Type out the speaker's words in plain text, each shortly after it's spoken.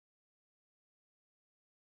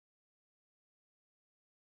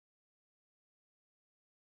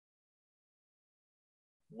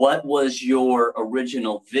what was your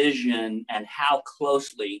original vision and how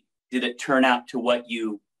closely did it turn out to what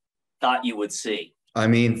you thought you would see? I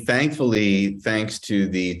mean, thankfully, thanks to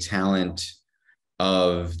the talent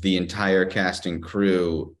of the entire cast and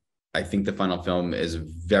crew, I think the final film is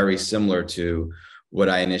very similar to what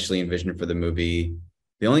I initially envisioned for the movie.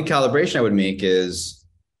 The only calibration I would make is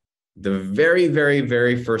the very, very,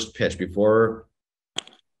 very first pitch before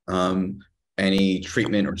any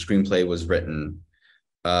treatment or screenplay was written.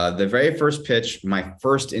 The very first pitch, my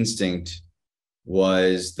first instinct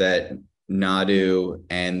was that Nadu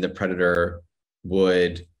and the Predator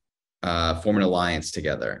would form an alliance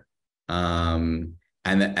together. And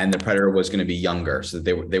the Predator was going to be younger, so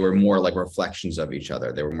that they were more like reflections of each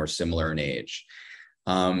other. They were more similar in age.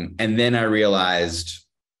 And then I realized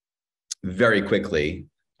very quickly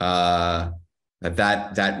that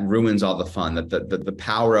ruins all the fun. That the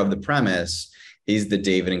power of the premise is the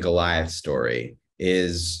David and Goliath story,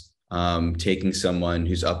 is taking someone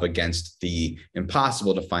who's up against the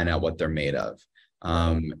impossible to find out what they're made of.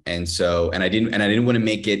 And I didn't want to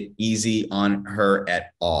make it easy on her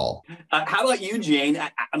at all. How about you, Jhane?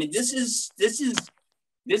 I mean, this is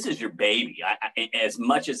your baby. As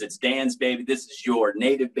much as it's Dan's baby, this is your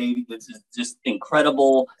native baby. This is just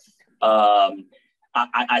incredible.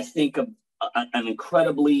 I think of an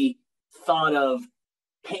incredibly thought of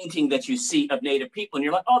painting that you see of Native people, and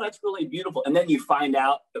you're like, oh, that's really beautiful. And then you find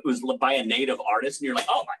out it was by a Native artist, and you're like,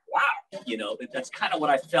 oh my, wow. You know, that's kind of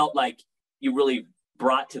what I felt like you really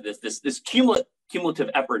brought to this cumulative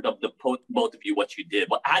effort of the both of you, what you did.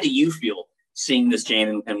 How do you feel seeing this,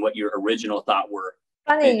 Jhane, and what your original thought were?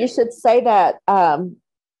 Funny, you should say that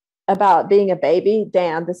about being a baby.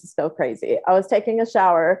 Dan, this is so crazy. I was taking a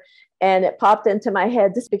shower and it popped into my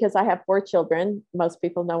head, just because I have 4 children. Most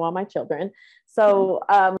people know all my children. So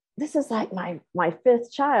this is like my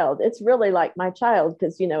 5th child. It's really like my child,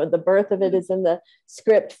 because, you know, the birth of it is in the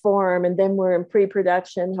script form, and then we're in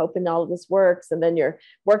pre-production hoping all of this works. And then you're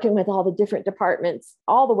working with all the different departments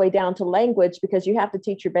all the way down to language, because you have to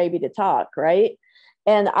teach your baby to talk, right?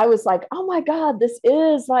 And I was like, oh my God, this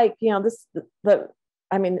is like, you know,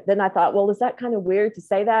 then I thought, well, is that kind of weird to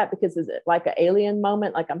say that? Because is it like an alien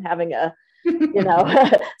moment? Like I'm having a, you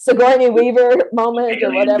know, Sigourney Weaver moment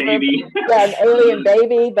or whatever. Baby. Yeah, an alien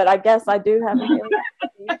baby. But I guess I do have an alien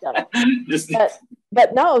baby.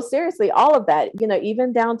 But no, seriously, all of that, you know,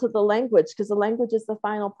 even down to the language, because the language is the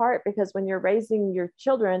final part, because when you're raising your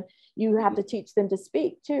children, you have to teach them to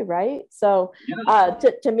speak too, right? So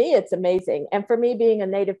to me, it's amazing. And for me, being a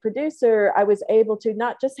Native producer, I was able to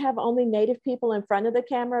not just have only Native people in front of the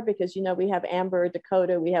camera, because, you know, we have Amber,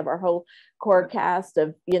 Dakota, we have our whole core cast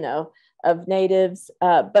of, you know, of Natives,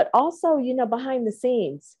 but also, you know, behind the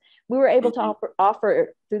scenes. We were able to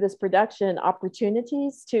offer through this production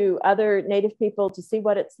opportunities to other Native people to see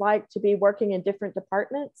what it's like to be working in different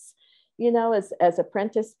departments, you know, as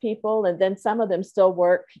apprentice people. And then some of them still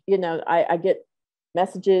work, you know, I get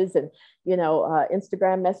messages and, you know,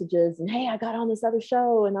 Instagram messages and, hey, I got on this other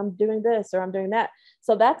show and I'm doing this or I'm doing that.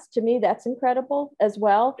 So that's, to me, that's incredible as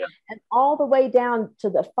well. Yeah. And all the way down to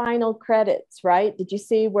the final credits, right? Did you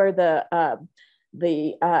see where the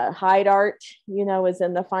hide art, you know, is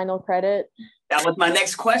in the final credit? That was my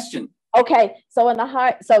next question. Okay, so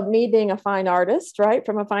so me being a fine artist, right,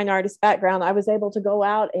 from a fine artist background, I was able to go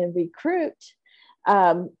out and recruit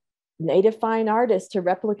Native fine artists to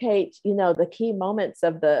replicate, you know, the key moments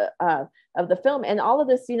of the film. And all of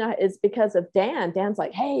this, you know, is because of Dan. Dan's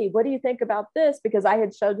like, hey, what do you think about this? Because I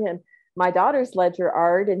had showed him my daughter's ledger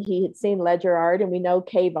art, and he had seen ledger art, and we know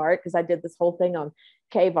cave art because I did this whole thing on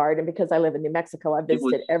cave art, and because I live in New Mexico, I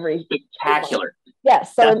visited every spectacular.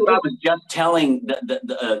 Yes, so that's what I was just telling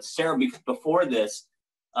the Sarah before this.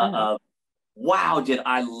 Wow, did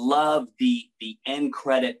I love the end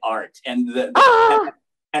credit art and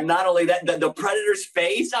and not only that, the Predator's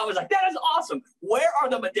face. I was like, that is awesome. Where are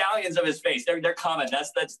the medallions of his face? They're coming.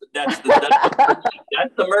 That's the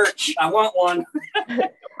merch. I want one.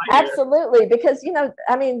 Absolutely, because, you know,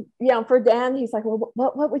 I mean, you know, for Dan, he's like, well,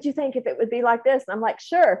 what would you think if it would be like this? And I'm like,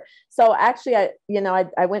 sure. So actually, I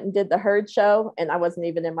went and did the herd show, and I wasn't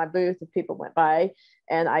even in my booth if people went by,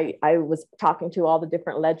 and I was talking to all the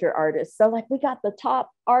different ledger artists. So like, we got the top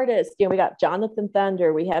artists, you know, we got Jonathan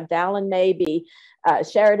Thunder, we have Dallin Maybe,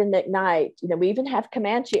 Sheridan McKnight, you know, we even have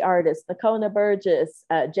Comanche artists, Nakona Burgess,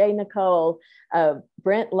 Jay Nicole,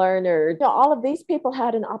 Brent Lerner. You know, all of these people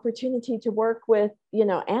had an opportunity to work with, you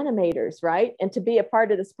know, animators, right? And to be a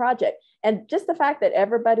part of this project. And just the fact that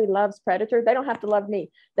everybody loves Predator, they don't have to love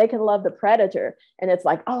me. They can love the Predator. And it's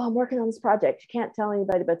like, oh, I'm working on this project. You can't tell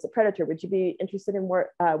anybody, but it's a Predator. Would you be interested in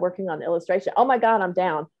working on illustration? Oh my God, I'm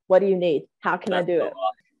down. What do you need? How can I do it?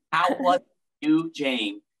 How was you,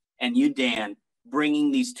 Jhane, and you, Dan,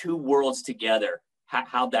 bringing these two worlds together?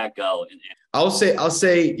 How'd that go? I'll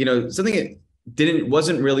say, you know, something that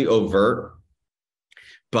wasn't really overt,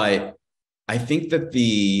 but I think that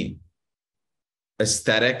the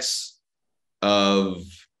aesthetics of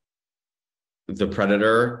the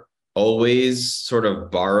Predator always sort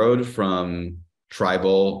of borrowed from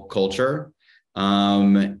tribal culture.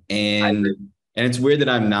 And it's weird that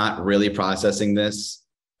I'm not really processing this.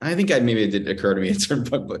 I think maybe it did occur to me at a certain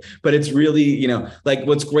point, but it's really, you know, like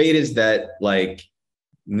what's great is that like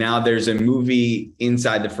now there's a movie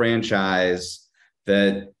inside the franchise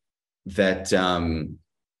that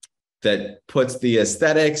puts the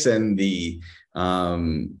aesthetics and the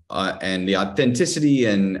authenticity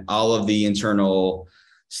and all of the internal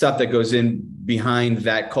stuff that goes in behind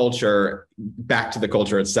that culture back to the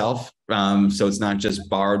culture itself. So it's not just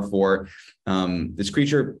borrowed for this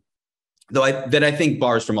creature, though I think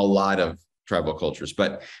borrows from a lot of tribal cultures.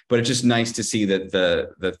 But it's just nice to see that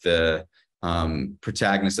the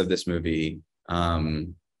protagonist of this movie,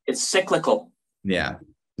 it's cyclical. Yeah,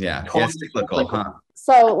 it's cyclical, huh?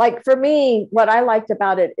 So, like for me, what I liked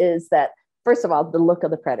about it is that, first of all, the look of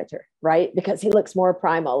the Predator, right? Because he looks more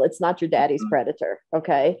primal. It's not your daddy's Predator,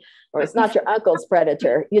 okay? Or it's not your uncle's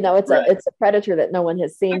Predator. You know, it's a Predator that no one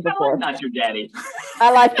has seen before. Not your daddy. I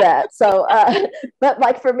like that. So, but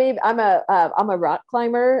like for me, I'm a rock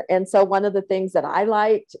climber, and so one of the things that I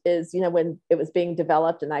liked is, you know, when it was being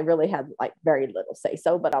developed, and I really had like very little say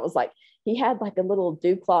so, but I was like, he had like a little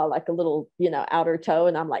dew claw, like a little, you know, outer toe,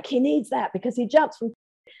 and I'm like, he needs that because he jumps from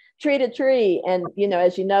tree to tree. And, you know,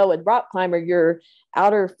 as you know, with rock climber, your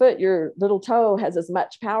outer foot, your little toe has as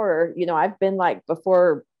much power. You know, I've been like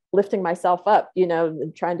before lifting myself up, you know,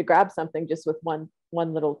 and trying to grab something just with one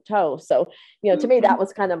little toe. So, you know, to me, that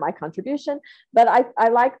was kind of my contribution. But I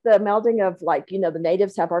like the melding of like, you know, the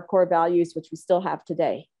natives have our core values, which we still have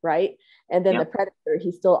today, right? And then the Predator,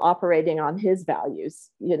 he's still operating on his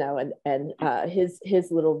values, you know, and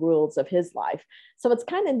his little rules of his life. So it's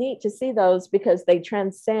kind of neat to see those because they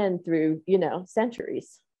transcend through, you know,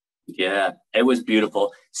 centuries. Yeah, it was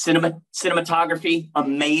beautiful. Cinematography,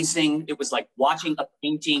 amazing. It was like watching a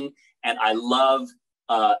painting, and I love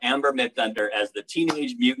Amber Midthunder as the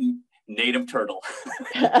teenage mutant native turtle.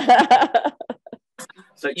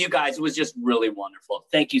 So you guys, it was just really wonderful.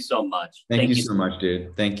 Thank you so much. Thank you so much,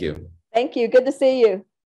 dude. Thank you. Thank you. Good to see you.